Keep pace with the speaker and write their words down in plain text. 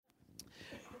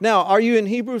Now, are you in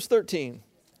Hebrews 13?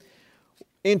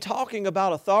 In talking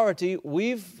about authority,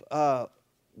 we've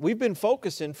been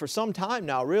focusing for some time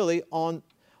now, really, on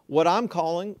what I'm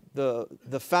calling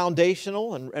the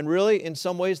foundational and really, in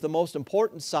some ways, the most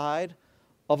important side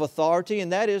of authority,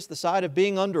 and that is the side of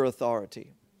being under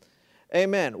authority.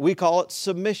 Amen. We call it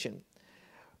submission.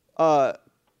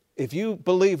 If you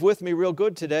believe with me real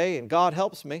good today, and God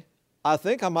helps me, I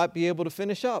think I might be able to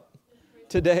finish up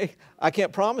today. I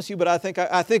can't promise you, but I think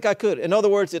I could. In other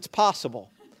words, it's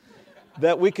possible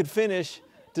that we could finish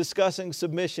discussing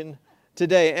submission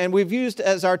today. And we've used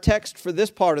as our text for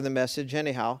this part of the message,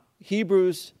 anyhow,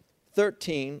 Hebrews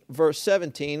 13, verse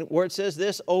 17, where it says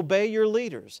this, obey your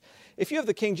leaders. If you have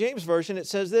the King James Version, it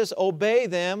says this, obey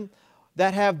them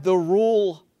that have the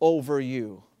rule over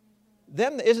you.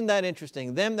 Them, isn't that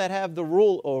interesting? Them that have the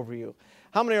rule over you.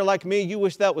 How many are like me? You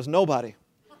wish that was nobody.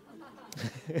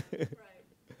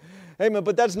 Amen.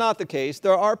 But that's not the case.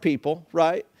 There are people,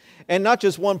 right? And not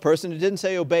just one person. It didn't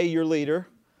say obey your leader.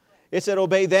 It said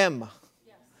obey them.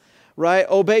 Yes. Right?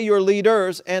 Obey your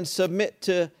leaders and submit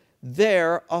to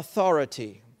their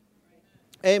authority.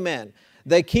 Amen.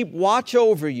 They keep watch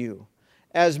over you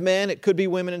as men, it could be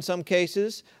women in some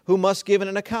cases, who must give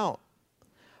an account.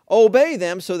 Obey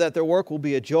them so that their work will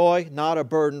be a joy, not a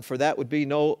burden, for that would be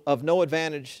of no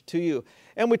advantage to you.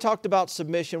 And we talked about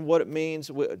submission, what it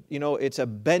means. You know, it's a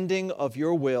bending of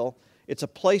your will. It's a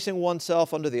placing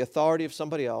oneself under the authority of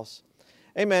somebody else.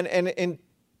 Amen. And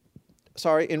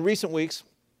in recent weeks,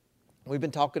 we've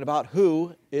been talking about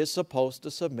who is supposed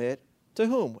to submit to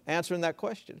whom, answering that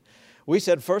question. We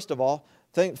said, first of all,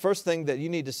 first thing that you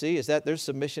need to see is that there's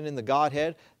submission in the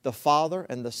Godhead. The Father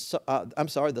and the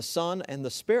Son and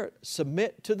the Spirit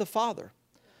submit to the Father.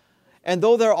 And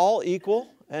though they're all equal,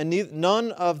 and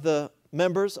none of the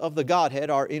members of the Godhead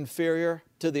are inferior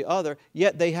to the other,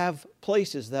 yet they have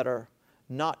places that are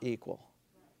not equal.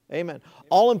 Amen.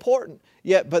 All important,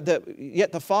 yet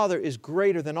the Father is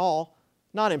greater than all,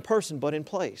 not in person, but in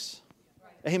place.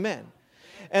 Amen.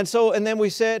 And then we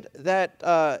said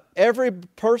that every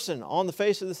person on the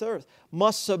face of this earth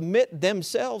must submit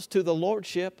themselves to the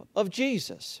lordship of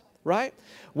Jesus, right?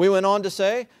 We went on to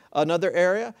say another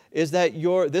area is that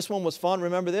this one was fun,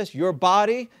 remember this, your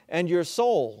body and your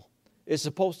soul is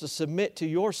supposed to submit to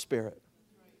your spirit.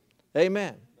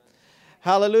 Amen.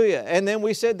 Hallelujah. And then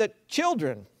we said that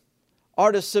children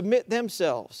are to submit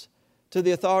themselves to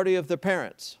the authority of their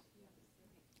parents.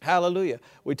 Hallelujah.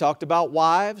 We talked about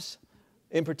wives.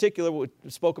 In particular, we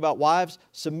spoke about wives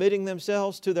submitting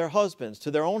themselves to their husbands,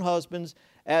 to their own husbands,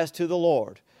 as to the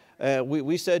Lord.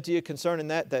 We said to you concerning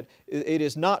that it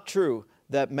is not true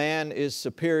that man is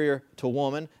superior to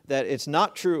woman, that it's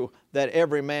not true that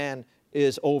every man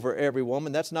is over every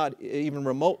woman. That's not even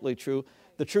remotely true.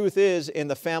 The truth is, in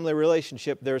the family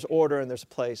relationship, there's order and there's a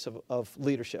place of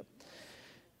leadership.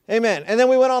 Amen. And then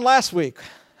we went on last week.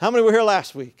 How many were here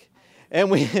last week? And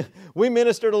we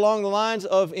ministered along the lines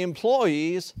of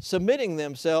employees submitting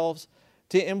themselves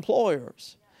to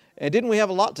employers. And didn't we have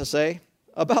a lot to say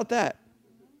about that?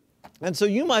 And so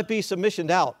you might be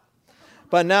submissioned out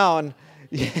by now. And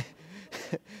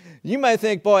you might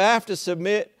think, boy, I have to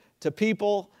submit to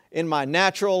people in my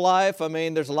natural life. I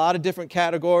mean, there's a lot of different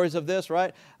categories of this,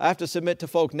 right? I have to submit to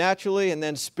folk naturally, and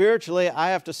then spiritually,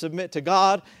 I have to submit to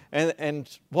God.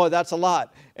 And boy, that's a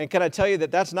lot. And can I tell you that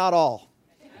that's not all?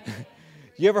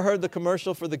 You ever heard the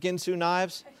commercial for the Ginsu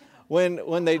knives?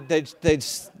 When they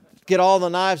get all the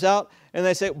knives out and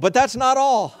they say, but that's not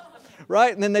all,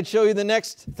 right? And then they'd show you the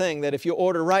next thing that if you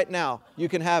order right now, you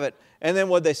can have it. And then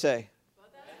what'd they say?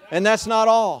 And that's not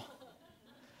all.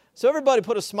 So everybody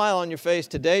put a smile on your face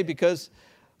today because,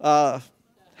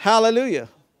 hallelujah,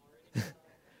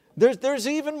 there's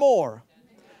even more.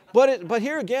 But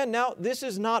here again, now, this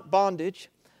is not bondage.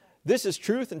 This is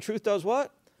truth, and truth does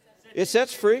what? It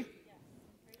sets free.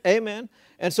 Amen.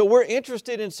 And so we're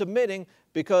interested in submitting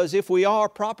because if we are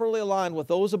properly aligned with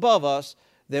those above us,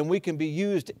 then we can be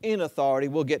used in authority.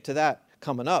 We'll get to that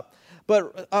coming up.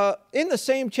 But in the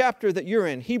same chapter that you're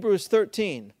in, Hebrews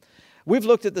 13, we've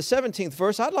looked at the 17th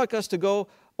verse. I'd like us to go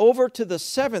over to the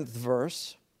 7th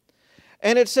verse.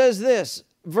 And it says this,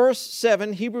 verse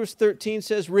 7, Hebrews 13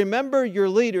 says, remember your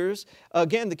leaders.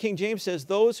 Again, the King James says,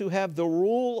 those who have the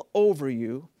rule over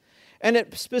you. And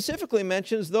it specifically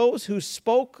mentions those who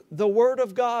spoke the word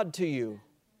of God to you.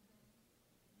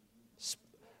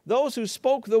 Those who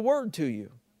spoke the word to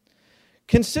you.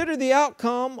 Consider the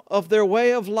outcome of their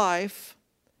way of life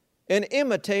and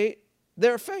imitate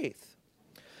their faith.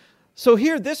 So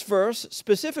here, this verse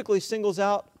specifically singles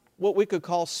out what we could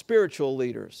call spiritual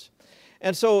leaders.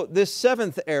 And so this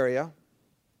 7th area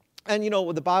And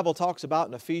what the Bible talks about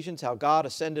in Ephesians, how God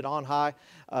ascended on high,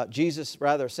 Jesus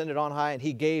rather ascended on high, and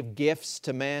He gave gifts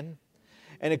to men.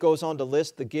 And it goes on to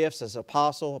list the gifts as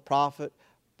apostle, prophet,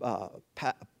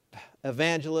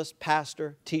 evangelist,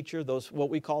 pastor, teacher, those what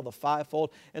we call the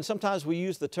fivefold. And sometimes we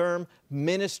use the term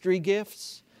ministry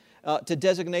gifts to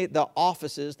designate the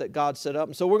offices that God set up.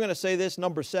 And so we're going to say this,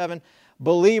 number 7,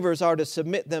 believers are to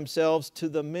submit themselves to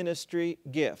the ministry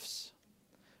gifts.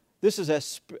 This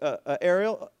is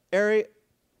area.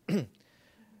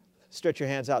 Stretch your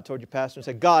hands out toward your pastor and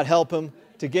say, God help him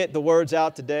to get the words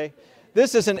out today.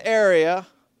 This is an area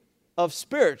of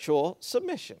spiritual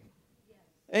submission.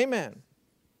 Amen.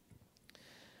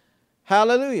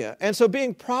 Hallelujah. And so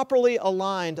being properly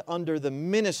aligned under the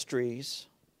ministries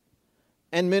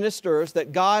and ministers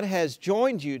that God has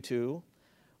joined you to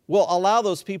will allow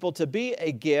those people to be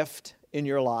a gift in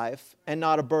your life and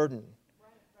not a burden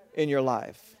in your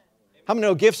life. How many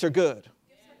know gifts are good?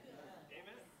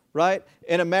 Right?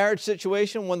 In a marriage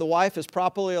situation, when the wife is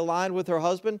properly aligned with her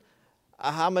husband,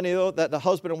 how many know that the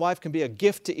husband and wife can be a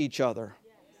gift to each other?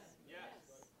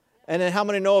 And then how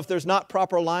many know if there's not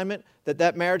proper alignment,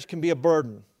 that marriage can be a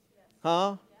burden?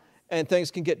 Huh? And things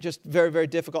can get just very, very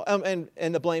difficult. And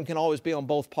the blame can always be on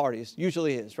both parties.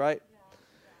 Usually is, right?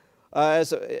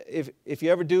 If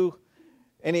you ever do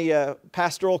any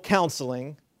pastoral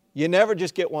counseling, you never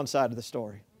just get one side of the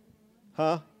story.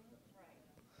 Huh?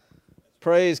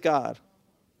 Praise God.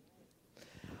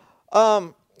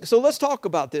 So let's talk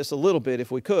about this a little bit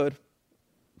if we could.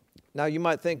 Now you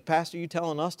might think, Pastor, you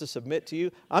telling us to submit to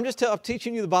you? I'm just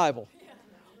teaching you the Bible.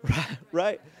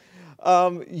 Right?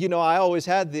 I always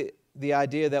had the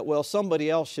idea that, well, somebody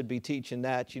else should be teaching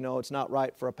that. It's not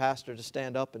right for a pastor to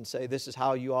stand up and say, this is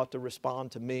how you ought to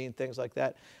respond to me and things like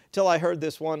that. Till I heard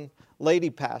this one lady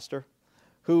pastor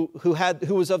who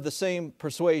was of the same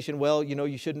persuasion. Well,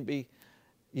 you shouldn't be,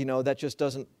 that just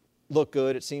doesn't look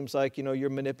good. It seems like, you're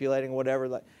manipulating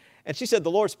whatever. And she said,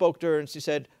 the Lord spoke to her and she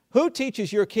said, who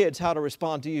teaches your kids how to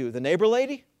respond to you? The neighbor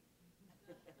lady?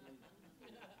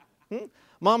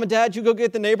 Mom and Dad, you go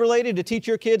get the neighbor lady to teach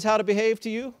your kids how to behave to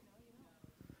you?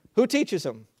 Who teaches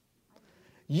them?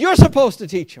 You're supposed to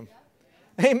teach them.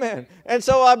 Amen. And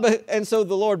so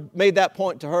the Lord made that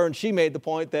point to her, and she made the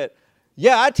point that,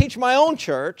 yeah, I teach my own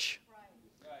church.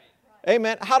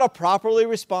 Amen. How to properly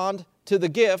respond to the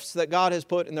gifts that God has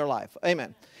put in their life.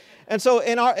 Amen. And so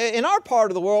in our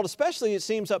part of the world, especially it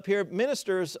seems up here,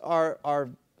 ministers are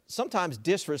sometimes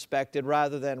disrespected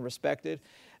rather than respected.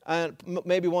 And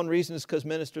maybe one reason is because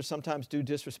ministers sometimes do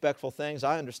disrespectful things.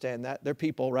 I understand that. They're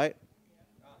people, right?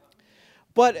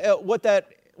 But what that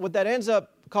ends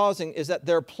up causing is that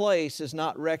their place is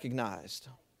not recognized.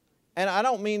 And I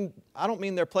don't mean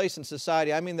their place in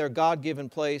society. I mean their God-given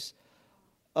place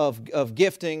of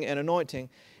gifting and anointing.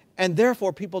 And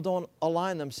therefore, people don't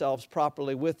align themselves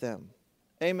properly with them.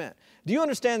 Amen. Do you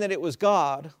understand that it was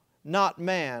God, not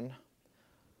man,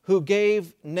 who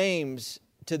gave names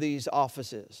to these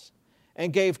offices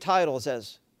and gave titles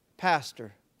as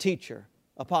pastor, teacher,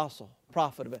 apostle,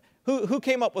 prophet? Who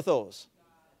came up with those?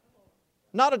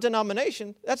 Not a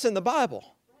denomination. That's in the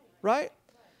Bible, right?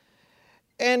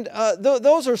 And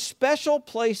those are special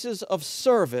places of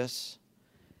service.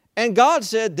 And God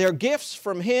said they're gifts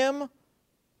from Him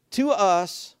to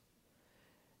us,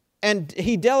 and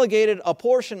He delegated a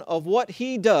portion of what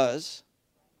He does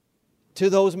to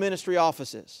those ministry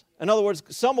offices. In other words,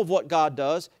 some of what God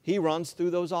does, He runs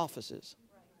through those offices.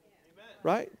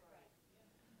 Right?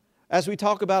 As we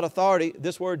talk about authority,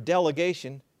 this word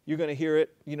delegation, you're going to hear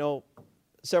it,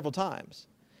 several times.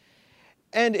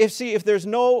 And if there's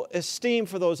no esteem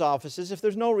for those offices, if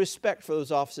there's no respect for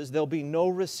those offices, there'll be no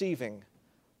receiving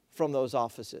from those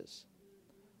offices.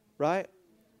 Right?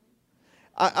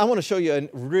 I want to show you a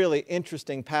really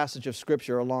interesting passage of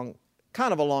Scripture along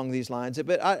these lines.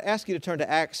 But I ask you to turn to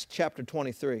Acts chapter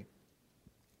 23.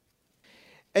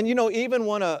 And even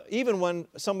when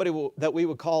somebody that we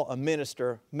would call a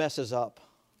minister messes up,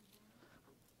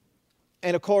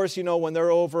 and of course, when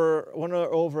they're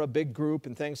over a big group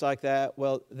and things like that,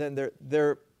 well, then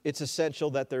it's essential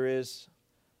that there is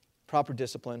proper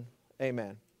discipline.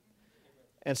 Amen.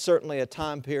 And certainly a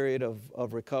time period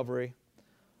of recovery.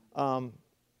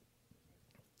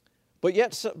 But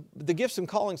yet, the gifts and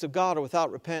callings of God are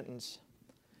without repentance.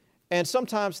 And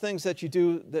sometimes things that you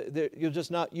do,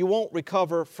 you won't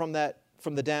recover from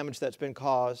the damage that's been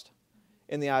caused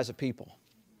in the eyes of people.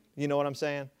 You know what I'm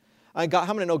saying?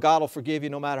 How many know God will forgive you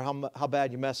no matter how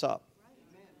bad you mess up?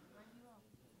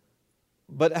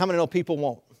 But how many know people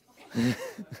won't?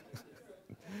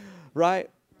 Right?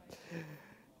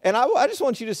 And I just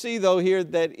want you to see, though, here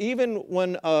that even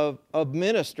when a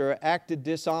minister acted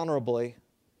dishonorably,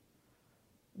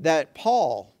 that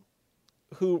Paul,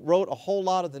 who wrote a whole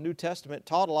lot of the New Testament,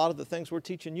 taught a lot of the things we're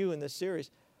teaching you in this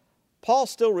series, Paul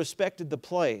still respected the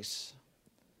place.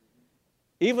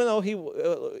 Even though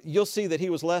you'll see that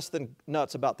he was less than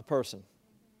nuts about the person.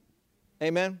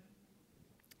 Amen?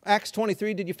 Acts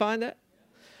 23, did you find that?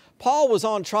 Paul was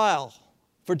on trial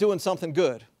for doing something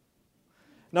good.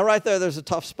 Now right there's a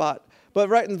tough spot. But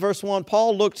right in verse 1,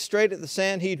 Paul looked straight at the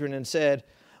Sanhedrin and said,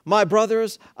 "My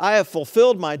brothers, I have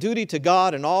fulfilled my duty to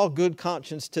God in all good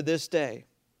conscience to this day."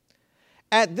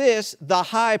 At this, the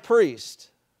high priest,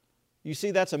 you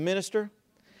see that's a minister,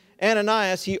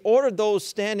 Ananias, he ordered those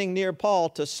standing near Paul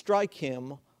to strike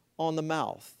him on the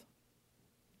mouth.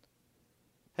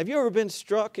 Have you ever been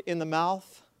struck in the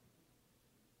mouth?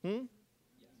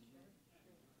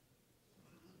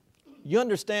 You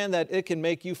understand that it can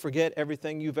make you forget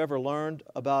everything you've ever learned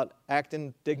about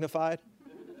acting dignified?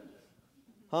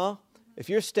 Huh? If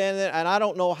you're standing there, and I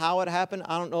don't know how it happened,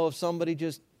 I don't know if somebody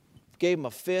just gave him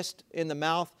a fist in the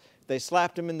mouth, they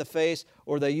slapped him in the face,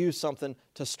 or they used something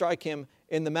to strike him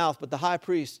in the mouth. But the high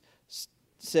priest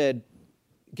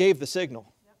gave the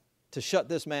signal to shut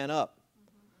this man up.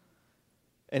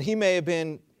 And he may have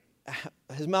been,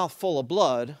 his mouth full of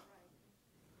blood.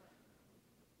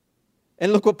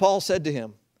 And look what Paul said to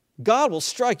him. "God will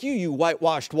strike you, you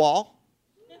whitewashed wall."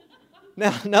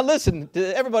 Now listen,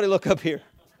 everybody look up here.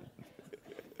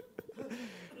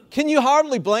 Can you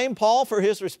hardly blame Paul for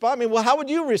his response? I mean, well, how would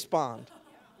you respond?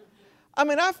 I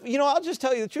mean, I'll just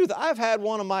tell you the truth. I've had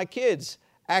one of my kids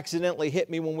accidentally hit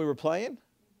me when we were playing.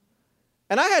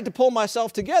 And I had to pull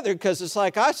myself together because it's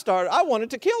like I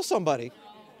wanted to kill somebody.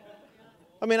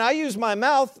 I mean, I use my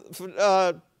mouth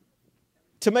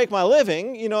to make my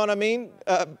living, you know what I mean,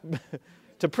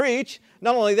 to preach.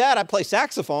 Not only that, I play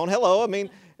saxophone. Hello, I mean,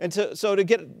 and so to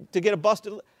get a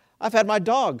busted, I've had my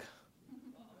dog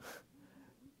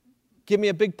give me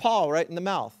a big paw right in the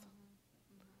mouth.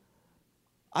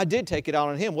 I did take it out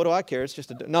on him. What do I care? It's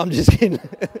just no, I'm just kidding.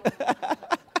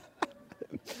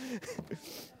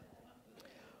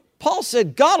 Paul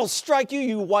said, "God will strike you,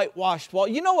 you whitewashed wall."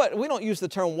 You know what? We don't use the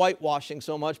term whitewashing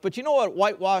so much, but you know what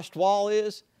whitewashed wall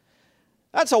is?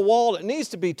 That's a wall that needs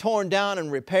to be torn down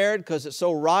and repaired because it's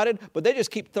so rotted, but they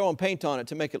just keep throwing paint on it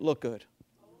to make it look good.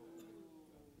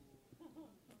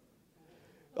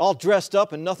 All dressed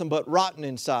up and nothing but rotten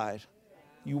inside.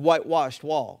 You whitewashed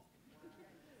wall.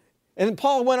 And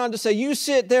Paul went on to say, "You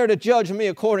sit there to judge me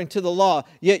according to the law,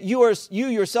 yet you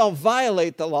yourself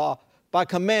violate the law by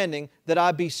commanding that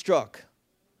I be struck."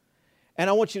 And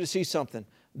I want you to see something.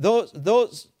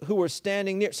 Those who were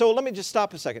standing near. So let me just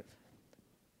stop a second.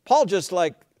 Paul just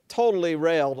totally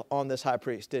railed on this high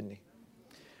priest, didn't he?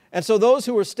 And so those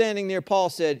who were standing near Paul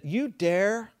said, "You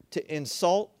dare to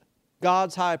insult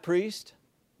God's high priest?"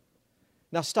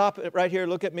 Now stop it right here.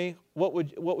 Look at me. What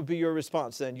would be your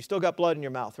response then? You still got blood in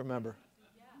your mouth, remember?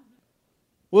 Yeah.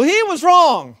 Well, he was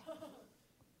wrong.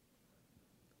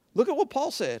 Look at what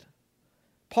Paul said.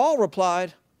 Paul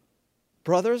replied,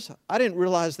 "Brothers, I didn't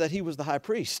realize that he was the high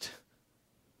priest.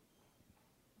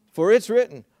 For it's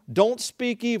written, don't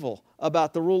speak evil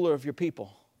about the ruler of your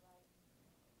people."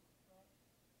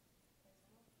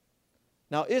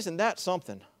 Now, isn't that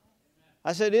something?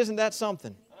 I said, isn't that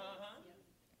something?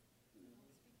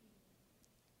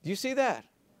 Do you see that?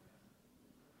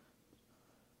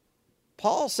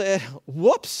 Paul said,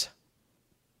 whoops,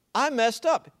 I messed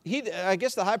up. I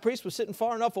guess the high priest was sitting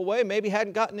far enough away, maybe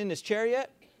hadn't gotten in his chair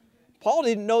yet. Paul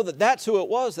didn't know that that's who it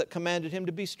was that commanded him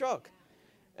to be struck.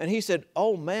 And he said,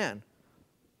 "Oh man,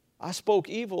 I spoke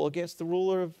evil against the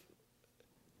ruler of..."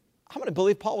 I'm going to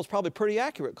believe Paul was probably pretty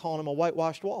accurate calling him a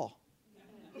whitewashed wall.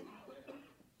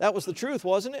 That was the truth,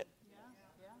 wasn't it?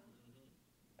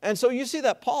 And so you see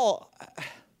that Paul,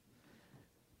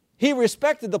 he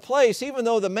respected the place even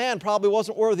though the man probably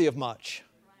wasn't worthy of much.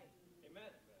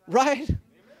 Right?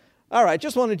 All right,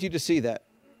 just wanted you to see that.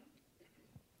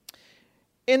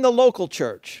 In the local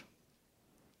church,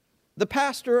 the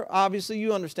pastor, obviously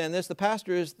you understand this, the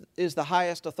pastor is the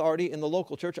highest authority in the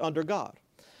local church under God.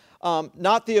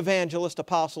 Not the evangelist,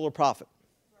 apostle, or prophet.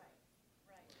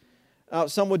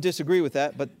 Some would disagree with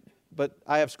that, but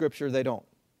I have scripture, they don't.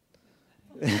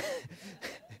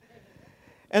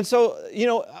 And so,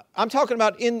 I'm talking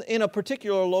about in a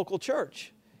particular local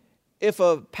church. If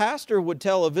a pastor would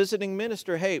tell a visiting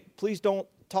minister, "Hey, please don't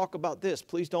talk about this,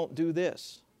 please don't do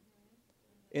this,"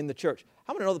 in the church.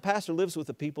 How many know the pastor lives with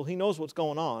the people? He knows what's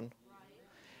going on.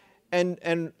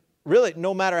 And really,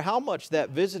 no matter how much that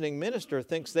visiting minister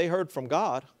thinks they heard from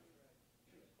God,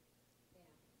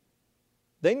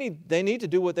 They need to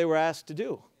do what they were asked to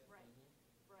do.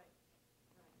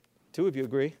 Two of you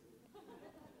agree?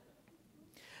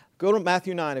 Go to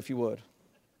Matthew 9 if you would.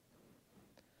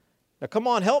 Now come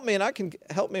on, help me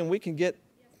and we can get,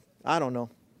 I don't know.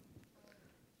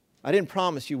 I didn't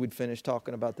promise you we'd finish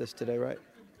talking about this today, right?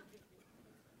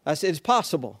 I said it's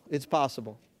possible. It's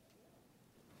possible.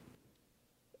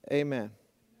 Amen.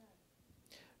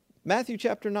 Matthew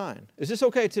chapter 9. Is this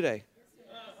okay today?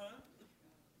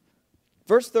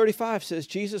 Verse 35 says,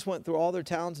 Jesus went through all their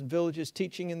towns and villages,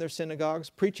 teaching in their synagogues,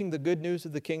 preaching the good news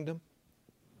of the kingdom,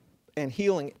 and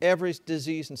healing every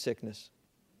disease and sickness.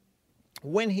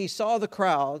 When he saw the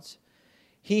crowds,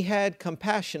 he had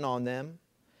compassion on them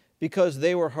because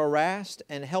they were harassed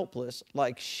and helpless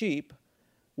like sheep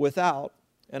without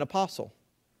an apostle.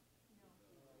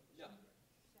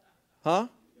 Huh?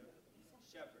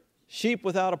 Sheep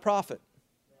without a prophet.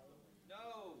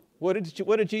 What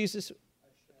did Jesus?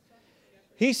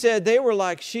 He said they were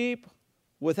like sheep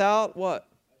without what?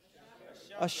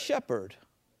 A shepherd.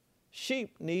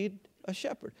 Sheep need a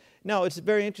shepherd. Now, it's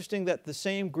very interesting that the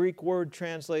same Greek word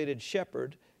translated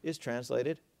shepherd is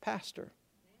translated pastor.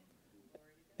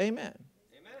 Amen.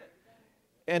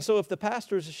 And so if the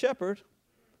pastor is a shepherd,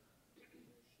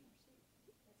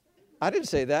 I didn't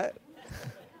say that.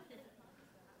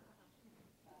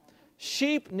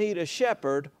 Sheep need a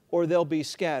shepherd or they'll be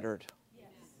scattered.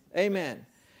 Amen.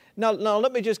 Now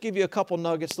let me just give you a couple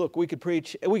nuggets. Look, we could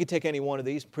take any one of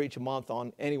these, preach a month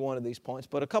on any one of these points,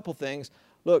 but a couple things.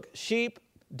 Look, sheep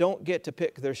don't get to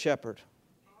pick their shepherd.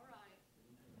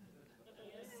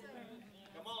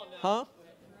 Huh?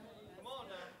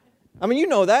 I mean, you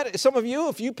know that. Some of you,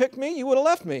 if you picked me, you would have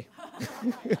left me.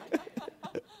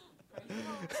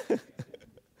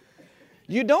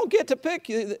 You don't get to pick.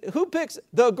 Who picks?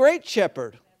 The great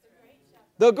shepherd.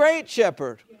 The great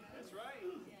shepherd.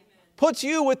 Puts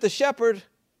you with the shepherd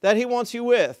that he wants you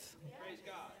with.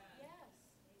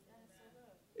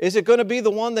 Is it going to be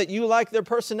the one that you like their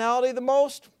personality the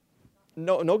most?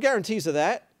 No guarantees of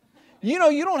that. You know,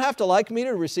 you don't have to like me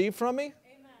to receive from me.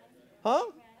 Huh?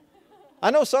 I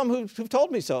know some who've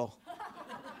told me so.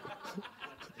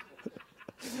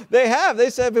 They have.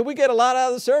 They said, but we get a lot out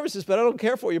of the services, but I don't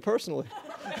care for you personally.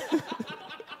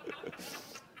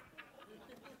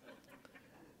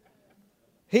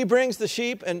 He brings the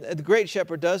sheep, and the great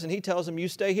shepherd does, and he tells them, you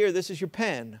stay here, this is your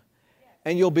pen.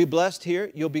 And you'll be blessed here,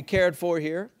 you'll be cared for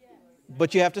here,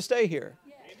 but you have to stay here.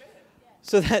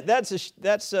 So that's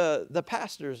the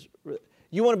pastor's.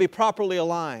 You want to be properly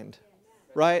aligned,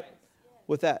 right,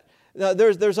 with that. Now,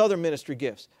 there's other ministry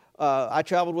gifts. I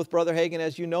traveled with Brother Hagin,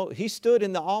 as you know. He stood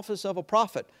in the office of a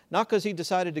prophet, not because he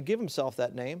decided to give himself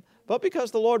that name, but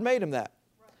because the Lord made him that.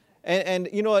 And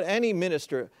you know what, any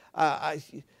minister,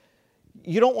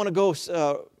 you don't want to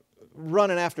go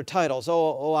running after titles.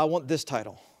 Oh, I want this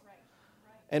title.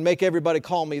 And make everybody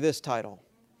call me this title.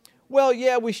 Well,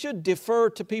 yeah, we should defer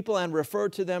to people and refer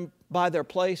to them by their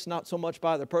place, not so much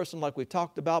by their person like we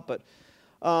talked about, but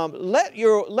let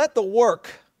the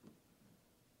work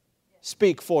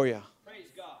speak for you. Praise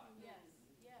God.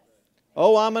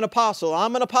 Oh, I'm an apostle.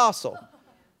 I'm an apostle.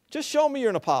 Just show me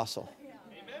you're an apostle.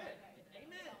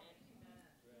 Amen.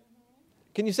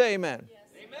 Can you say amen?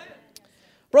 Amen.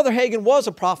 Brother Hagin was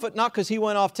a prophet, not because he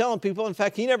went off telling people. In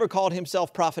fact, he never called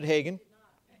himself Prophet Hagin.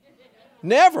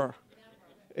 Never.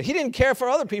 He didn't care for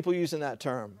other people using that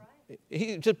term.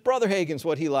 Just Brother Hagin's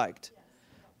what he liked.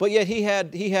 But yet he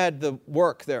had the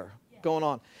work there going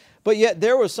on. But yet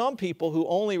there were some people who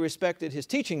only respected his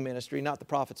teaching ministry, not the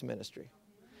prophet's ministry.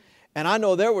 And I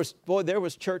know there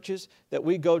was churches that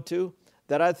we go to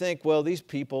that I think, well, these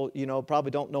people, probably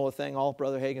don't know a thing. All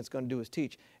Brother Hagin's going to do is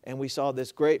teach. And we saw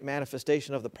this great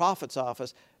manifestation of the prophet's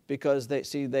office because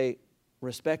they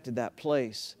respected that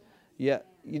place. Yeah,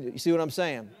 you see what I'm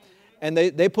saying? And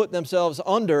they put themselves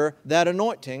under that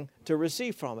anointing to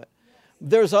receive from it.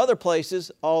 There's other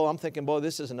places, I'm thinking, boy,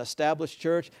 this is an established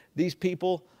church. These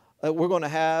people we're going to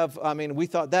have, we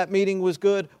thought that meeting was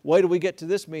good. Wait till we get to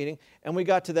this meeting. And we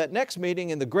got to that next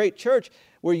meeting in the great church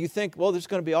where you think, well, there's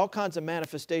going to be all kinds of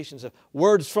manifestations of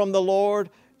words from the Lord,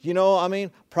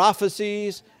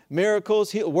 prophecies,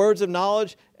 miracles, words of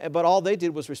knowledge. But all they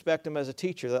did was respect him as a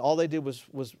teacher. All they did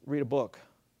was read a book.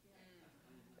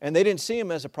 And they didn't see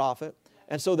him as a prophet.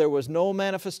 And so there was no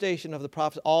manifestation of the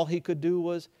prophet. All he could do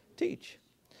was teach.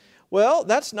 Well,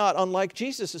 that's not unlike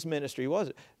Jesus' ministry, was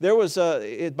it? There was,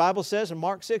 the Bible says in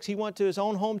Mark 6, he went to his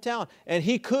own hometown, and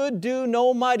he could do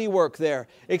no mighty work there,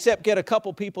 except get a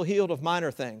couple people healed of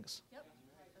minor things. Yep.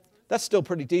 That's still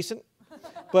pretty decent.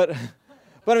 But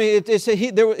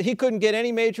he couldn't get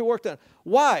any major work done.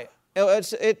 Why?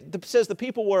 It says the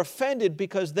people were offended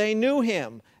because they knew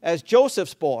him as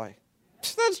Joseph's boy.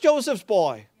 That's Joseph's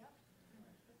boy.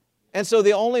 And so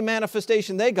the only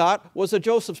manifestation they got was a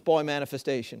Joseph's boy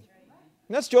manifestation.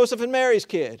 And that's Joseph and Mary's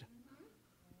kid.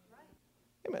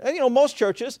 And most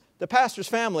churches, the pastor's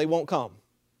family won't come.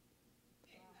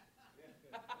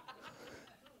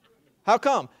 How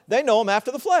come? They know him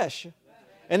after the flesh.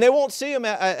 And they won't see him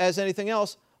as anything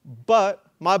else but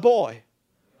my boy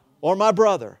or my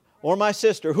brother or my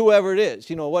sister, whoever it is,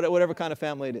 whatever kind of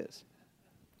family it is.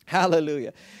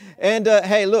 Hallelujah. And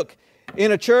hey, look,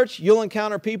 in a church, you'll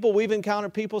encounter people, we've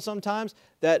encountered people sometimes,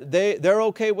 that they're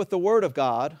okay with the Word of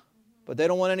God, but they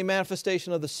don't want any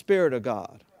manifestation of the Spirit of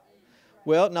God.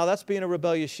 Well, now that's being a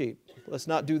rebellious sheep. Let's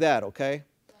not do that, okay?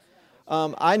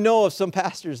 I know of some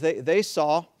pastors, they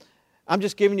saw, I'm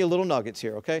just giving you little nuggets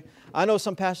here, okay? I know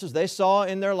some pastors, they saw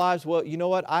in their lives, well, you know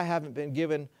what? I haven't been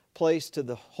given place to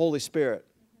the Holy Spirit.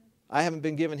 I haven't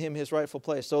been given Him His rightful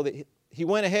place. So that he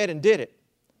went ahead and did it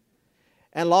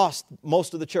and lost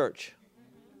most of the church.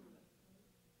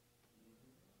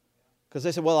 Because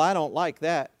they said, well, I don't like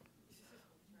that.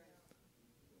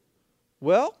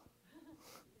 Well,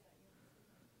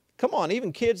 come on,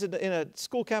 even kids in a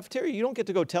school cafeteria, you don't get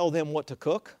to go tell them what to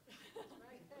cook.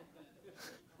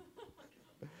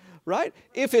 Right?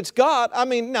 If it's God,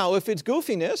 now if it's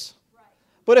goofiness,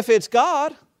 but if it's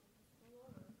God,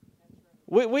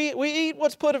 we eat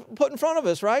what's put in front of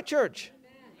us, right, church?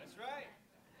 That's right.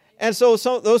 And so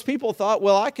those people thought,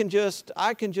 well, I can just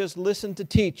listen to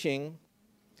teaching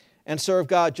and serve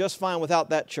God just fine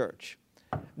without that church.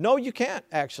 No, you can't,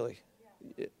 actually.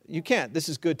 You can't. This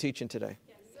is good teaching today.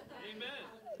 Amen.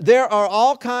 There are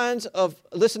all kinds of,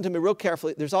 listen to me real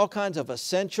carefully, there's all kinds of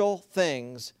essential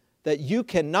things that you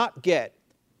cannot get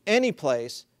any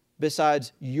place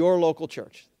besides your local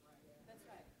church.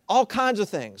 All kinds of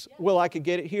things. Well, I could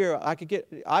get it here.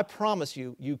 I promise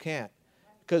you, you can't.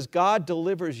 Because God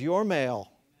delivers your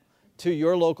mail to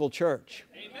your local church.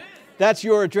 Amen. That's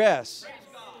your address.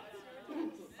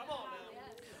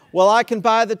 Well, I can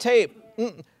buy the tape.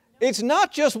 It's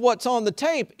not just what's on the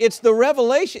tape. It's the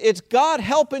revelation. It's God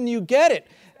helping you get it.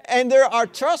 And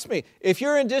trust me, if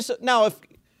you're in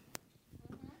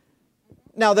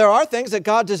now there are things that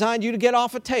God designed you to get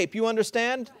off a tape. You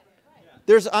understand?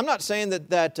 I'm not saying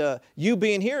that you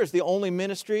being here is the only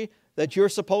ministry that you're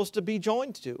supposed to be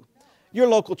joined to. Your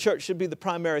local church should be the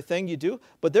primary thing you do,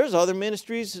 but there's other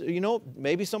ministries,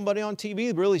 maybe somebody on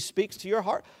TV really speaks to your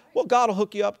heart. Well, God will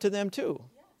hook you up to them too.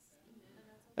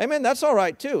 Amen. That's all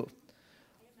right too.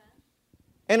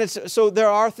 And so there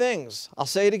are things, I'll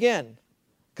say it again,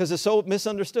 because it's so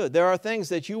misunderstood. There are things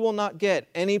that you will not get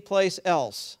anyplace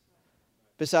else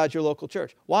besides your local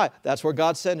church. Why? That's where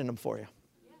God's sending them for you.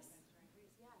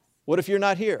 What if you're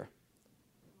not here?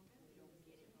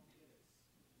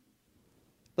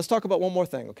 Let's talk about one more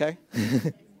thing, okay?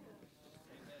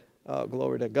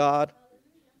 Glory to God.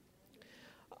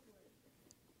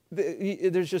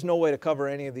 There's just no way to cover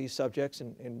any of these subjects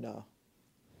in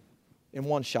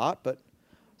one shot,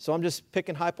 so I'm just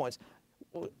picking high points.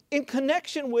 In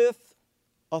connection with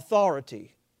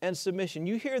authority and submission,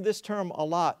 you hear this term a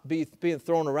lot being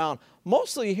thrown around.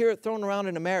 Mostly you hear it thrown around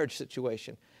in a marriage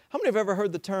situation. How many have ever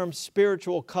heard the term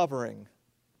spiritual covering?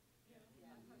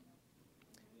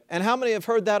 And how many have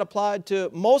heard that applied to,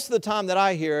 most of the time that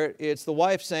I hear it, it's the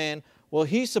wife saying, well,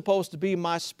 he's supposed to be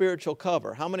my spiritual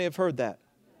cover. How many have heard that?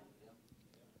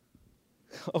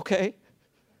 Okay.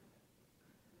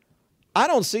 I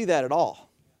don't see that at all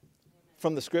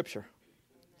from the Scripture.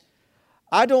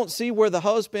 I don't see where the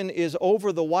husband is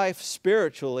over the wife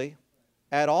spiritually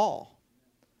at all.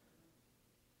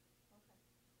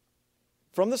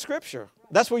 From the Scripture.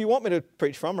 That's where you want me to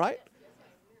preach from, right?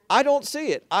 I don't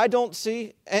see it. I don't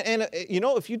see, and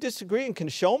if you disagree and can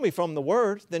show me from the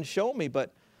Word, then show me.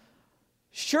 But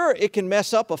sure, it can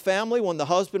mess up a family when the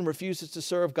husband refuses to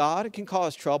serve God. It can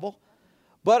cause trouble.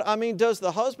 But, does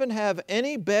the husband have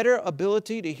any better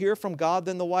ability to hear from God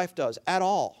than the wife does at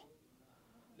all?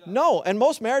 No, and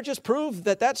most marriages prove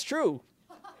that that's true.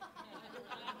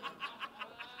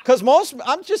 Because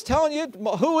I'm just telling you,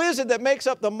 who is it that makes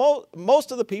up the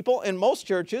most of the people in most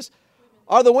churches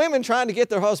are the women trying to get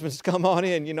their husbands to come on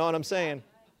in, you know what I'm saying?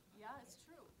 Yeah, it's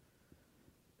true.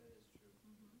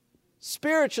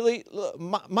 Spiritually,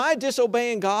 my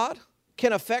disobeying God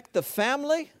can affect the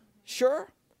family,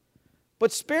 sure.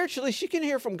 But spiritually, she can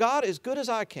hear from God as good as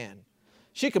I can.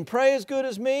 She can pray as good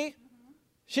as me.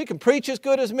 She can preach as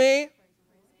good as me.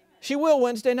 She will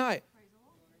Wednesday night.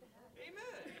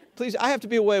 Please, I have to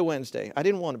be away Wednesday. I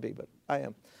didn't want to be, but I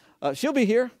am. She'll be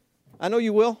here. I know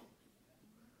you will.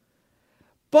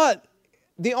 But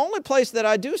the only place that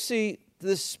I do see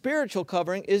the spiritual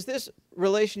covering is this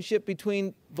relationship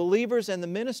between believers and the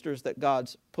ministers that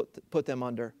God's put them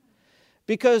under.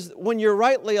 Because when you're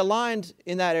rightly aligned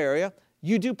in that area,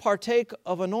 you do partake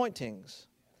of anointings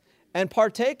and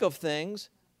partake of things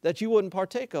that you wouldn't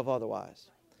partake of otherwise.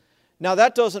 Now,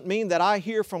 that doesn't mean that I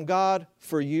hear from God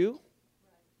for you,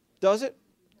 does it?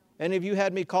 Any of you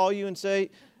had me call you and say,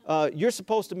 you're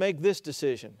supposed to make this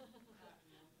decision.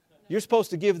 You're supposed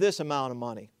to give this amount of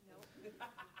money.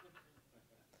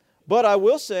 But I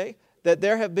will say that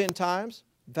there have been times,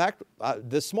 in fact,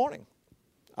 this morning,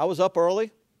 I was up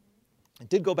early. I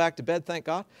did go back to bed, thank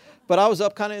God. But I was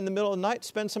up kind of in the middle of the night to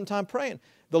spend some time praying.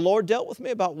 The Lord dealt with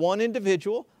me about one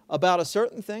individual, about a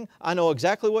certain thing. I know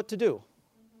exactly what to do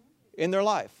in their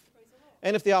life.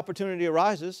 And if the opportunity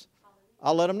arises,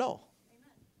 I'll let them know.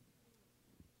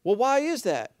 Well, why is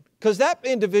that? Because that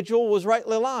individual was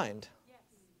rightly aligned.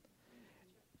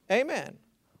 Amen.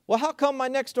 Well, how come my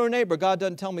next door neighbor, God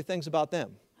doesn't tell me things about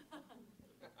them?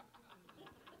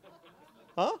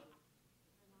 Huh?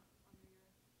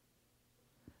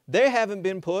 They haven't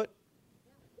been put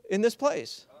in this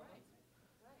place.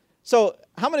 So,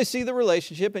 how many see the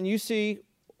relationship and you see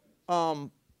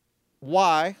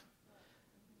why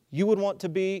you would want to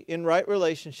be in right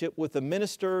relationship with the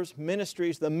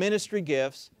ministries, the ministry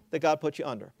gifts that God put you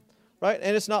under? Right?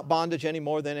 And it's not bondage any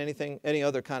more than any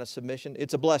other kind of submission.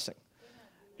 It's a blessing.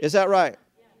 Is that right?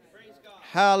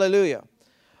 Hallelujah.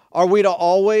 Are we to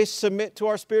always submit to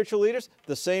our spiritual leaders?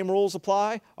 The same rules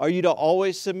apply. Are you to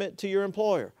always submit to your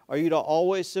employer? Are you to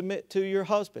always submit to your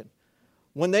husband?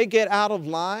 When they get out of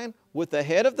line with the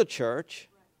head of the church,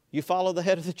 you follow the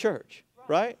head of the church,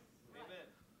 right?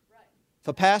 If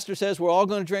a pastor says we're all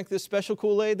going to drink this special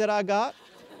Kool-Aid that I got,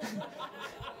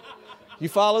 you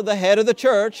follow the head of the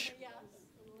church.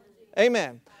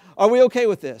 Amen. Are we okay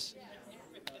with this?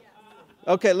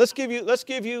 Okay, let's give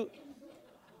you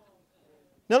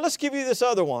this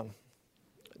other one.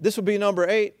 This will be number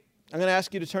 8. I'm going to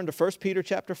ask you to turn to 1 Peter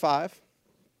chapter 5.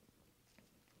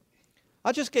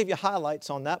 I just gave you highlights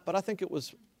on that, but I think it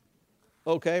was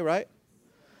okay, right?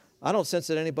 I don't sense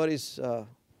that anybody's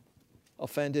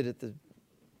offended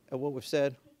at what we've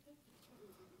said.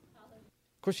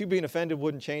 Of course, you being offended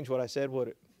wouldn't change what I said, would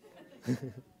it?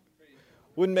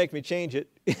 Wouldn't make me change it.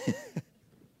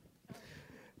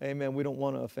 Amen. We don't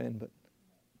want to offend, but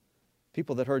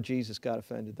people that heard Jesus got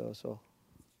offended, though. So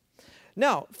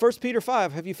now, 1 Peter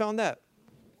 5, have you found that?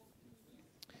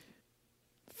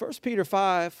 1 Peter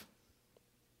 5,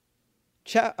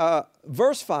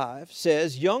 verse 5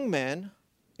 says, young men,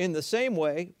 in the same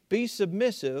way, be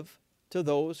submissive to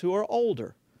those who are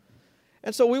older.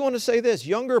 And so we want to say this,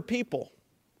 younger people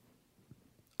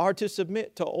are to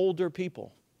submit to older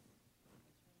people.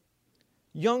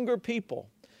 Younger people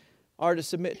are to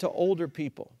submit to older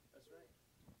people.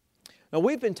 Now,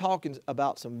 we've been talking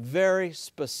about some very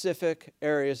specific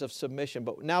areas of submission,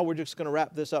 but now we're just going to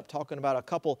wrap this up talking about a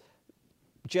couple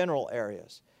general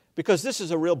areas. Because this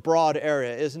is a real broad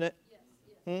area, isn't it?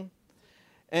 Yes.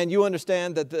 And you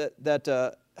understand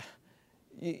that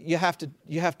you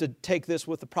have to take this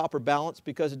with the proper balance,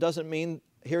 because it doesn't mean,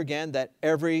 here again, that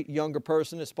every younger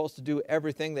person is supposed to do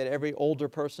everything that every older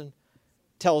person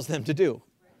tells them to do.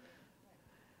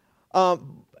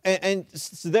 And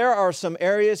there are some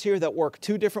areas here that work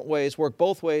two different ways, work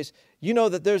both ways. You know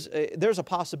that there's a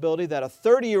possibility that a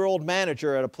 30-year-old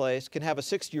manager at a place can have a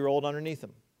 60-year-old underneath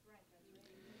him.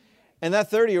 And that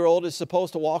 30-year-old is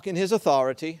supposed to walk in his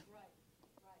authority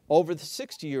over the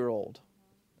 60-year-old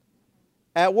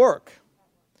at work.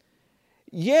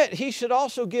 Yet he should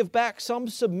also give back some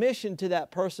submission to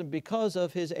that person because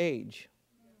of his age.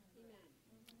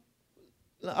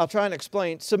 I'll try and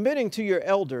explain. Submitting to your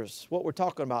elders, what we're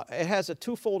talking about, it has a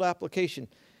twofold application.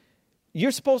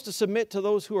 You're supposed to submit to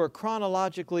those who are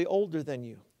chronologically older than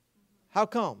you. How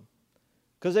come?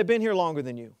 Because they've been here longer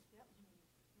than you.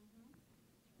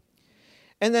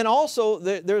 And then also,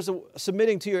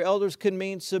 submitting to your elders can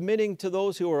mean submitting to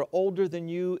those who are older than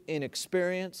you in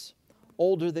experience,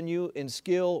 older than you in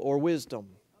skill or wisdom.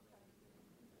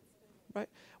 Right?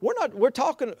 We're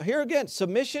talking, here again,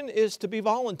 submission is to be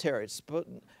voluntary.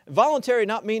 Voluntary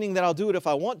not meaning that I'll do it if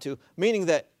I want to, meaning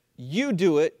that you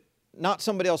do it, not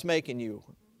somebody else making you.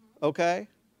 Okay?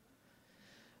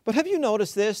 But have you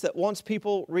noticed this, that once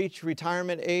people reach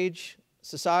retirement age,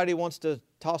 society wants to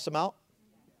toss them out?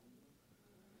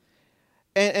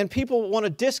 And people want to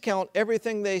discount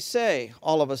everything they say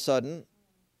all of a sudden.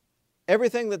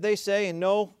 Everything that they say and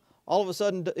know, all of a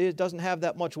sudden it doesn't have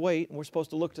that much weight, and we're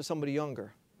supposed to look to somebody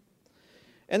younger.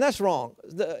 And that's wrong.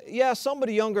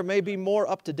 Somebody younger may be more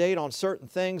up to date on certain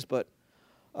things, but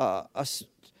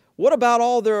What about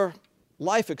all their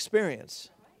life experience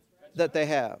that they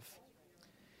have?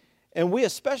 And we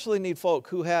especially need folk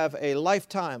who have a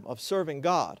lifetime of serving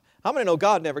God. How many know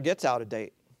God never gets out of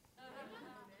date?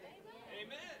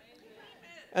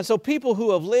 And so people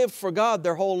who have lived for God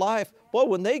their whole life, boy,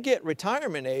 when they get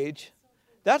retirement age,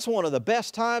 that's one of the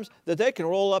best times that they can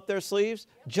roll up their sleeves,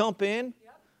 jump in,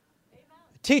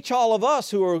 teach all of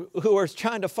us who are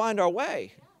trying to find our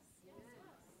way.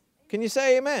 Can you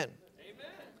say amen?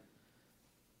 Amen.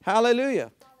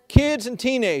 Hallelujah. Kids and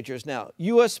teenagers now,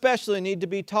 you especially need to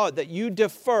be taught that you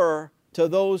defer to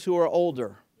those who are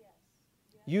older.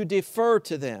 You defer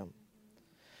to them.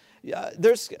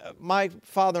 My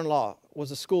father-in-law was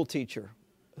a school teacher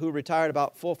who retired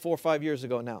about 4 or 5 years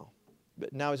ago now.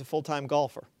 But now he's a full-time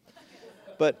golfer.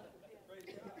 But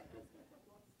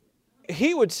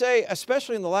he would say,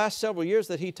 especially in the last several years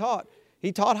that he taught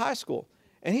high school.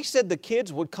 And he said the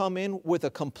kids would come in with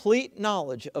a complete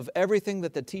knowledge of everything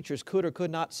that the teachers could or could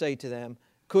not say to them,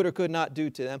 could or could not do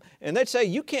to them. And they'd say,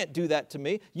 you can't do that to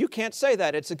me. You can't say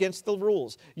that. It's against the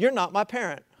rules. You're not my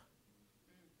parent.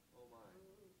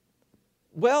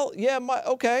 Well, yeah,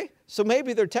 okay. So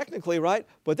maybe they're technically right,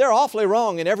 but they're awfully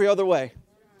wrong in every other way.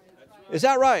 Is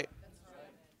that right?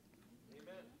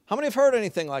 How many have heard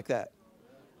anything like that?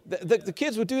 The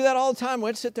kids would do that all the time.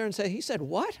 We'd sit there and say, he said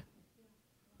what?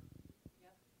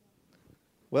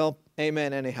 Well,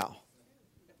 amen anyhow.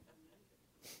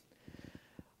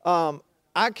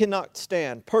 I cannot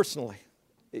stand, personally,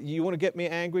 you want to get me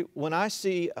angry? When I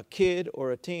see a kid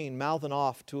or a teen mouthing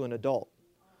off to an adult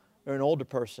or an older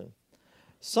person,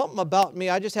 something about me,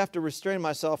 I just have to restrain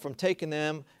myself from taking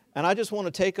them, and I just want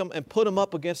to take them and put them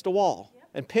up against a wall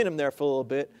and pin them there for a little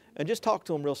bit and just talk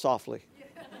to them real softly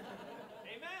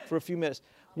for a few minutes.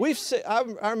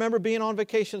 I remember being on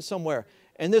vacation somewhere,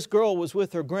 and this girl was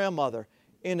with her grandmother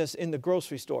in the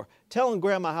grocery store, telling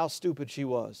Grandma how stupid she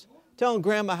was, telling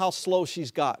Grandma how slow she's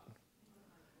got,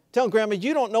 telling Grandma,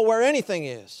 you don't know where anything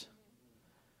is.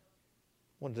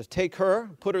 Wanted to take her,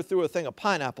 put her through a thing of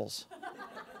pineapples.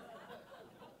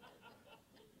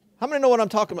 How many know what I'm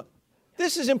talking about?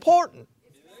 This is important.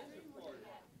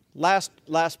 Last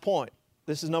point.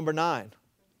 This is number 9,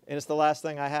 and it's the last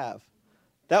thing I have.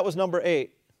 That was number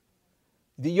 8.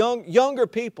 The younger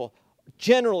people,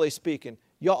 generally speaking,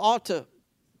 you ought to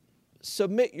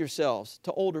submit yourselves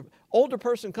to older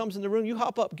person comes in the room, you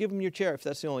hop up, give them your chair if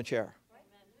that's the only chair.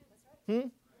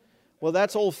 Well,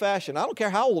 that's old-fashioned. I don't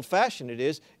care how old-fashioned it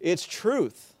is. It's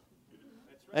truth.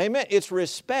 Amen. It's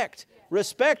respect.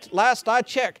 Respect, last I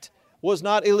checked, was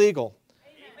not illegal.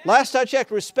 Last I checked,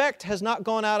 respect has not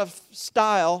gone out of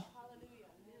style,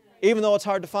 even though it's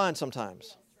hard to find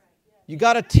sometimes. You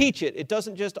got to teach it. It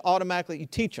doesn't just automatically, you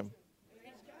teach them.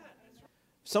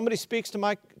 Somebody speaks to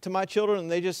my children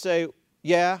and they just say,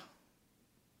 yeah.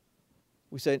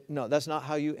 We say, no, that's not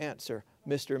how you answer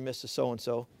Mr. and Mrs.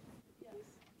 So-and-so.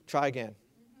 Try again.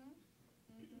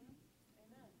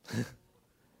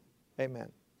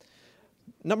 Amen.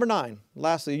 Number 9,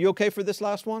 lastly, are you okay for this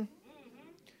last one?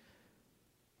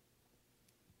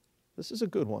 This is a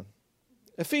good one.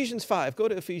 Ephesians 5. Go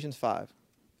to Ephesians 5.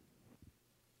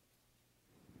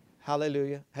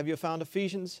 Hallelujah. Have you found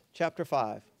Ephesians chapter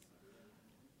 5?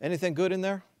 Anything good in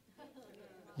there?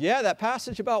 Yeah, that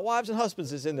passage about wives and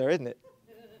husbands is in there, isn't it?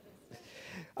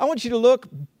 I want you to look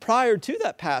prior to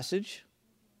that passage,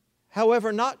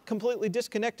 however, not completely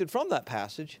disconnected from that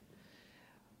passage.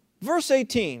 Verse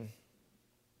 18.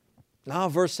 Now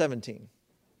verse 17.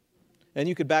 And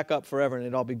you could back up forever and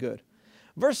it'd all be good.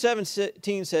 Verse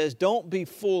 17 says, don't be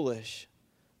foolish,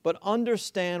 but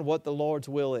understand what the Lord's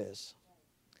will is.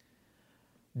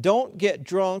 Don't get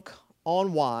drunk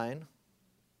on wine,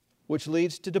 which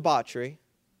leads to debauchery.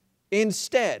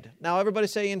 Instead, now everybody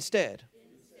say instead.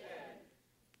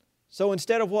 So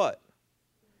instead of what?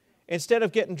 Instead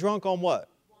of getting drunk on what?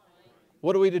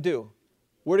 What are we to do?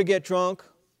 We're to get drunk,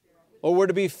 or we're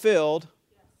to be filled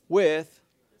with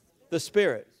the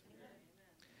Spirit.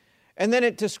 And then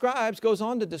it goes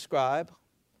on to describe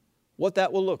what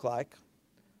that will look like.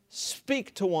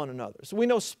 Speak to one another. So we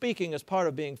know speaking is part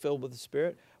of being filled with the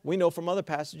Spirit. We know from other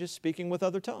passages speaking with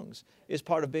other tongues is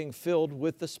part of being filled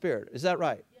with the Spirit. Is that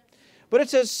right? But it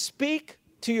says speak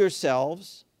to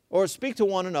yourselves or speak to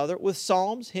one another with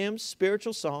psalms, hymns,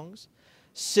 spiritual songs,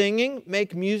 singing,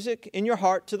 make music in your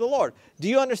heart to the Lord. Do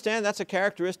you understand that's a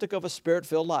characteristic of a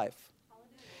Spirit-filled life?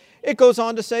 It goes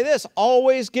on to say this,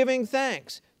 always giving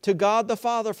thanks to God the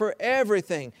Father for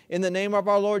everything in the name of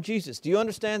our Lord Jesus. Do you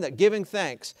understand that giving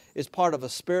thanks is part of a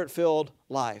Spirit-filled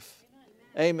life?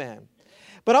 Amen.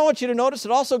 But I want you to notice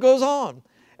it also goes on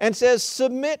and says,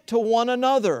 submit to one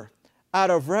another out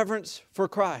of reverence for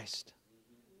Christ.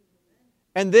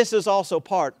 And this is also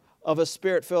part of a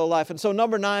Spirit-filled life. And so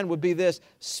number 9 would be this: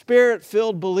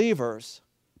 Spirit-filled believers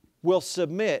will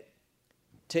submit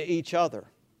to each other.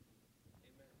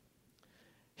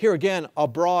 Here again, a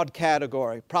broad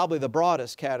category, probably the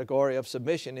broadest category of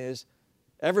submission is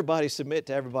everybody submit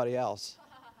to everybody else.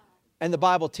 And the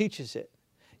Bible teaches it.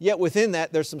 Yet within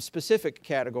that, there's some specific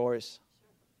categories.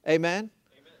 Amen?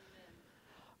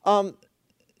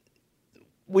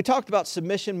 We talked about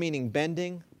submission meaning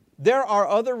bending. There are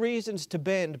other reasons to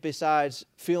bend besides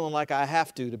feeling like I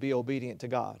have to be obedient to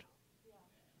God.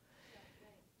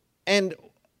 And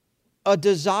a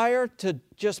desire to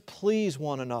just please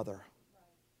one another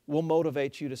will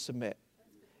motivate you to submit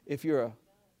if you're a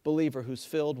believer who's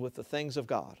filled with the things of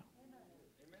God.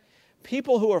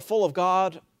 People who are full of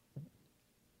God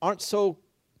aren't so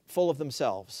full of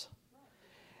themselves.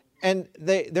 And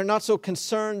they're not so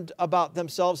concerned about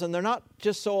themselves, and they're not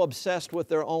just so obsessed with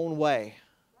their own way.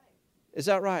 Is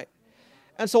that right?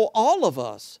 And so all of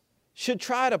us should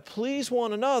try to please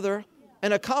one another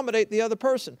and accommodate the other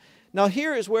person. Now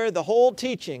here is where the whole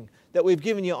teaching that we've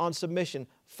given you on submission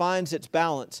finds its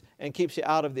balance and keeps you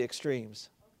out of the extremes.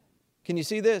 Can you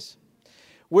see this?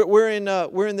 We're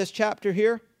in this chapter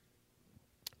here.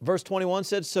 Verse 21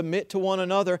 said, submit to one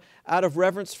another out of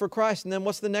reverence for Christ. And then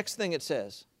what's the next thing it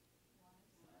says?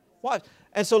 What?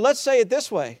 And so let's say it this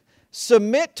way.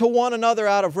 Submit to one another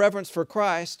out of reverence for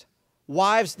Christ.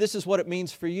 Wives, this is what it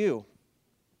means for you.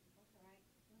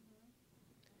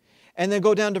 And then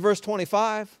go down to verse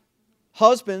 25.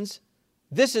 Husbands,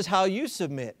 this is how you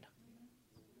submit.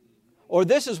 Or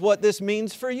this is what this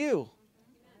means for you.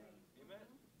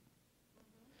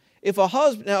 If a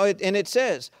husband, now, and it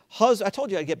says, I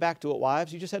told you I'd get back to it,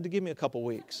 wives. You just had to give me a couple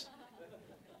weeks.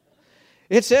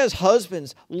 It says,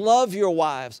 husbands, love your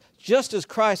wives, just as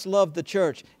Christ loved the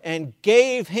church and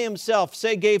gave Himself,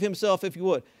 say gave Himself if you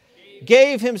would,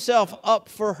 gave Himself up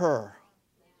for her.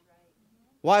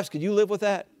 Wives, could you live with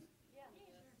that?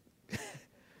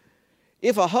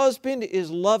 If a husband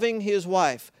is loving his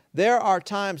wife, there are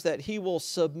times that he will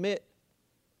submit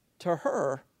to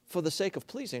her for the sake of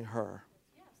pleasing her.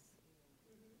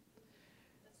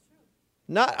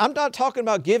 I'm not talking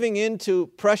about giving in to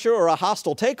pressure or a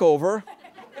hostile takeover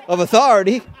of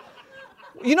authority.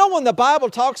 You know when the Bible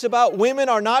talks about women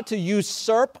are not to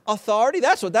usurp authority,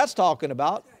 that's what that's talking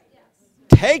about.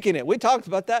 Taking it. We talked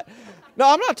about that. No,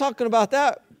 I'm not talking about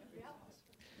that.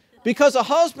 Because a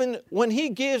husband, when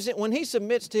he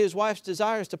submits to his wife's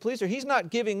desires to please her, he's not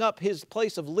giving up his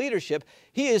place of leadership.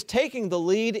 He is taking the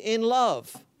lead in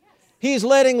love. He's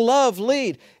letting love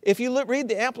lead. If you read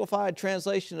the Amplified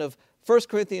translation of 1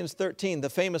 Corinthians 13, the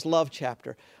famous love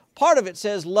chapter, part of it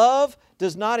says, love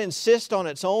does not insist on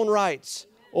its own rights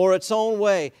or its own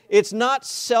way. It's not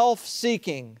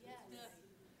self-seeking.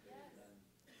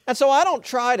 And so I don't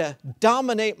try to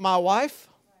dominate my wife.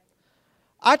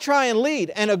 I try and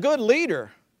lead. And a good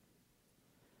leader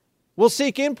will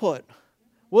seek input,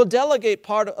 will delegate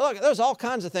part of, look, there's all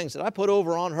kinds of things that I put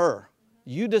over on her.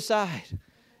 You decide.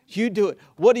 You do it.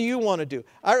 What do you want to do?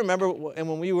 I remember and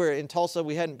when we were in Tulsa,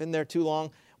 we hadn't been there too long,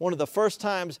 one of the first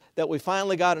times that we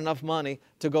finally got enough money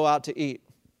to go out to eat.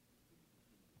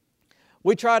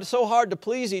 We tried so hard to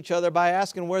please each other by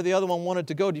asking where the other one wanted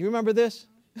to go. Do you remember this?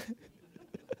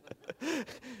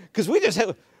 Because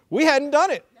we hadn't done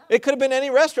it. It could have been any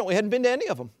restaurant. We hadn't been to any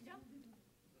of them.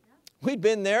 We'd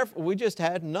been there. We just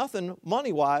had nothing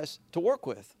money-wise to work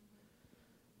with.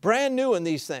 Brand new in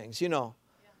these things, you know.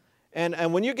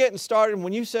 And when you're getting started,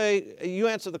 when you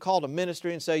answer the call to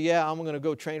ministry and say, yeah, I'm going to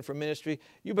go train for ministry,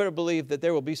 you better believe that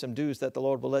there will be some dues that the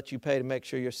Lord will let you pay to make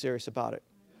sure you're serious about it.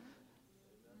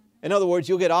 In other words,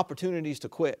 you'll get opportunities to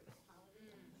quit,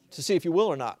 to see if you will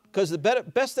or not. Because the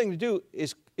best thing to do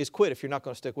is quit if you're not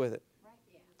going to stick with it.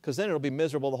 Because then it'll be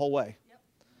miserable the whole way.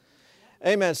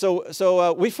 Amen. So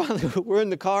we're in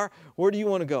the car. Where do you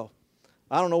want to go?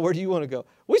 I don't know. Where do you want to go?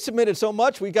 We submitted so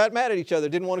much, we got mad at each other.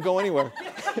 Didn't want to go anywhere.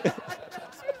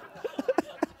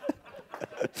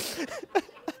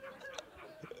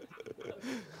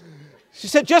 She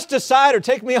said, just decide or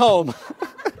take me home.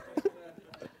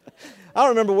 I don't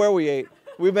remember where we ate.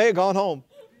 We may have gone home.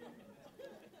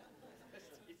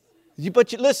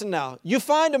 But listen now. You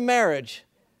find a marriage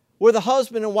where the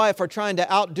husband and wife are trying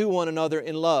to outdo one another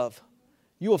in love.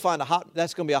 You will find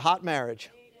that's going to be a hot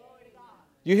marriage.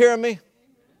 You hearing me?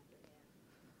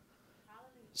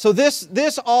 So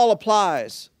this all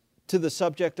applies to the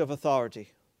subject of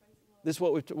authority. This is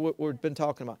what we've been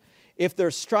talking about. If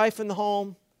there's strife in the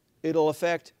home, it'll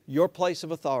affect your place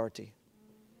of authority.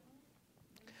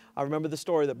 I remember the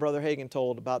story that Brother Hagin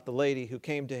told about the lady who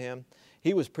came to him.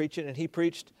 He was preaching, and he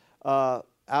preached out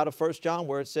out of 1 John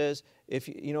where it says, if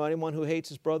you know anyone who hates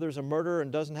his brother is a murderer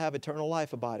and doesn't have eternal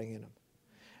life abiding in him.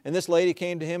 And this lady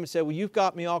came to him and said, well, you've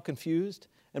got me all confused.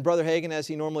 And Brother Hagin, as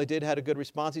he normally did, had a good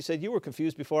response. He said, you were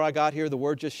confused before I got here. The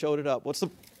Word just showed it up.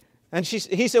 And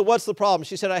he said, what's the problem?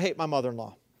 She said, I hate my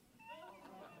mother-in-law.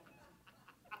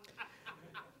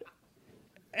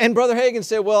 And Brother Hagin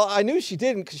said, well, I knew she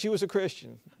didn't because she was a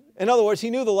Christian. In other words, he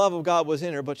knew the love of God was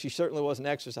in her, but she certainly wasn't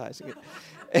exercising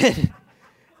it.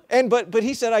 But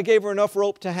he said, I gave her enough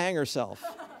rope to hang herself.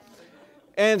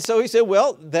 And so he said,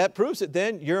 well, that proves it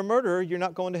then. You're a murderer. You're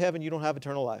not going to heaven. You don't have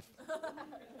eternal life.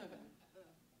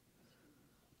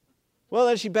 Well,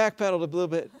 then she backpedaled a little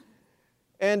bit.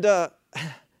 And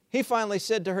he finally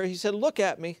said to her, he said, look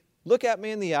at me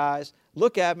in the eyes,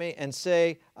 look at me and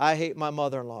say, I hate my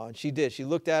mother-in-law. And she did. She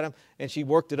looked at him and she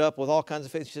worked it up with all kinds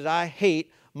of faith. She said, I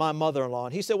hate my mother-in-law.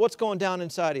 And he said, what's going down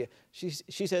inside of you?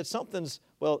 She said,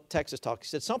 Texas talk. He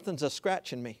said, something's a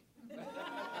scratching me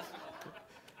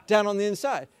down on the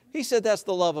inside. He said, that's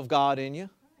the love of God in you.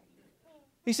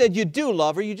 He said, you do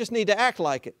love her. You just need to act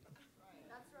like it.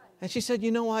 And she said,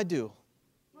 you know, I do.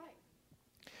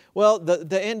 Well,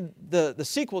 the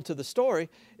sequel to the story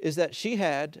is that she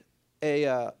had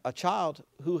a child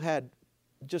who had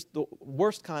just the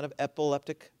worst kind of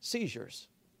epileptic seizures.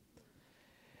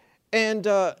 And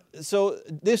so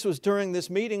this was during this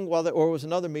meeting, or it was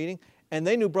another meeting, and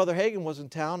they knew Brother Hagin was in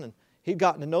town, and he'd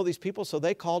gotten to know these people, so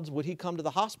they called, would he come to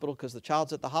the hospital, because the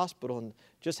child's at the hospital and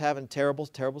just having terrible,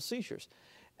 terrible seizures.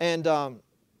 And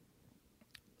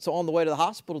so on the way to the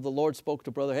hospital, the Lord spoke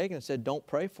to Brother Hagin and said, don't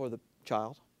pray for the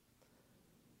child.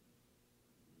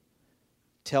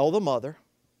 Tell the mother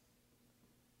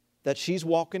that she's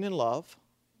walking in love.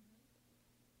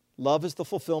 Love is the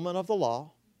fulfillment of the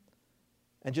law.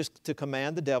 And just to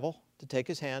command the devil to take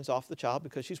his hands off the child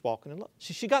because she's walking in love.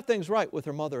 She got things right with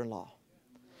her mother-in-law.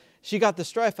 She got the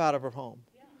strife out of her home.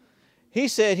 He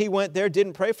said he went there,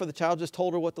 didn't pray for the child, just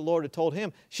told her what the Lord had told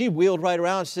him. She wheeled right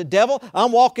around and said, devil,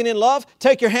 I'm walking in love.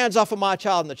 Take your hands off of my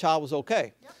child. And the child was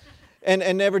okay.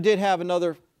 And never did have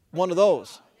another one of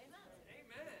those.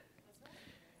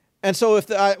 And so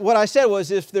what I said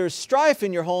was, if there's strife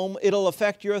in your home, it'll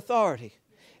affect your authority.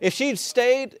 If she'd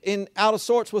stayed out of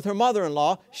sorts with her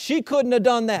mother-in-law, she couldn't have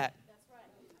done that.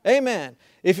 Amen.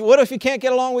 What if you can't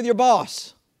get along with your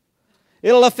boss?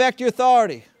 It'll affect your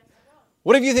authority.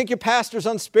 What if you think your pastor's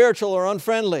unspiritual or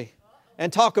unfriendly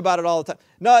and talk about it all the time?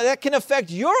 No, that can affect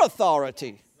your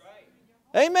authority.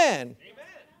 Amen.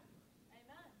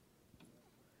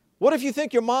 What if you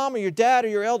think your mom or your dad or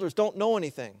your elders don't know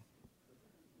anything?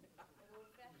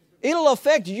 It'll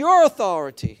affect your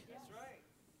authority.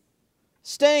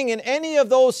 Staying in any of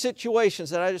those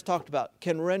situations that I just talked about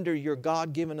can render your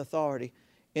God-given authority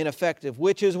ineffective,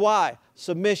 which is why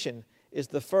submission is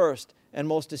the first and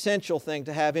most essential thing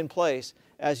to have in place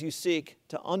as you seek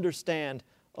to understand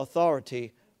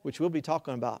authority, which we'll be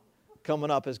talking about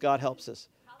coming up as God helps us.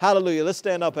 Hallelujah. Let's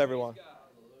stand up, everyone.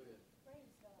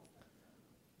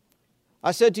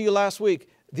 I said to you last week,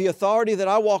 the authority that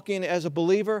I walk in as a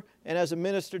believer and as a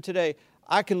minister today,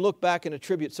 I can look back and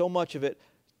attribute so much of it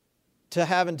to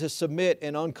having to submit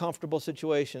in uncomfortable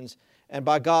situations. And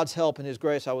by God's help and His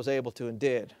grace, I was able to and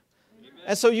did. Amen.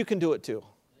 And so you can do it too.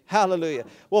 Hallelujah.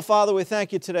 Well, Father, we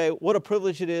thank you today. What a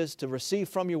privilege it is to receive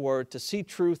from your word, to see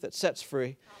truth that sets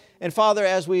free. And Father,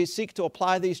 as we seek to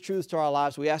apply these truths to our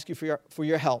lives, we ask you for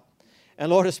your help. And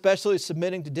Lord, especially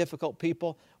submitting to difficult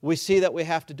people, we see that we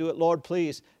have to do it. Lord,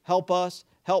 please help us,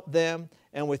 help them.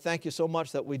 And we thank you so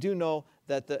much that we do know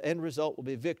that the end result will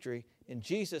be victory. In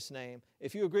Jesus' name.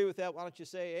 If you agree with that, why don't you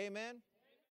say amen?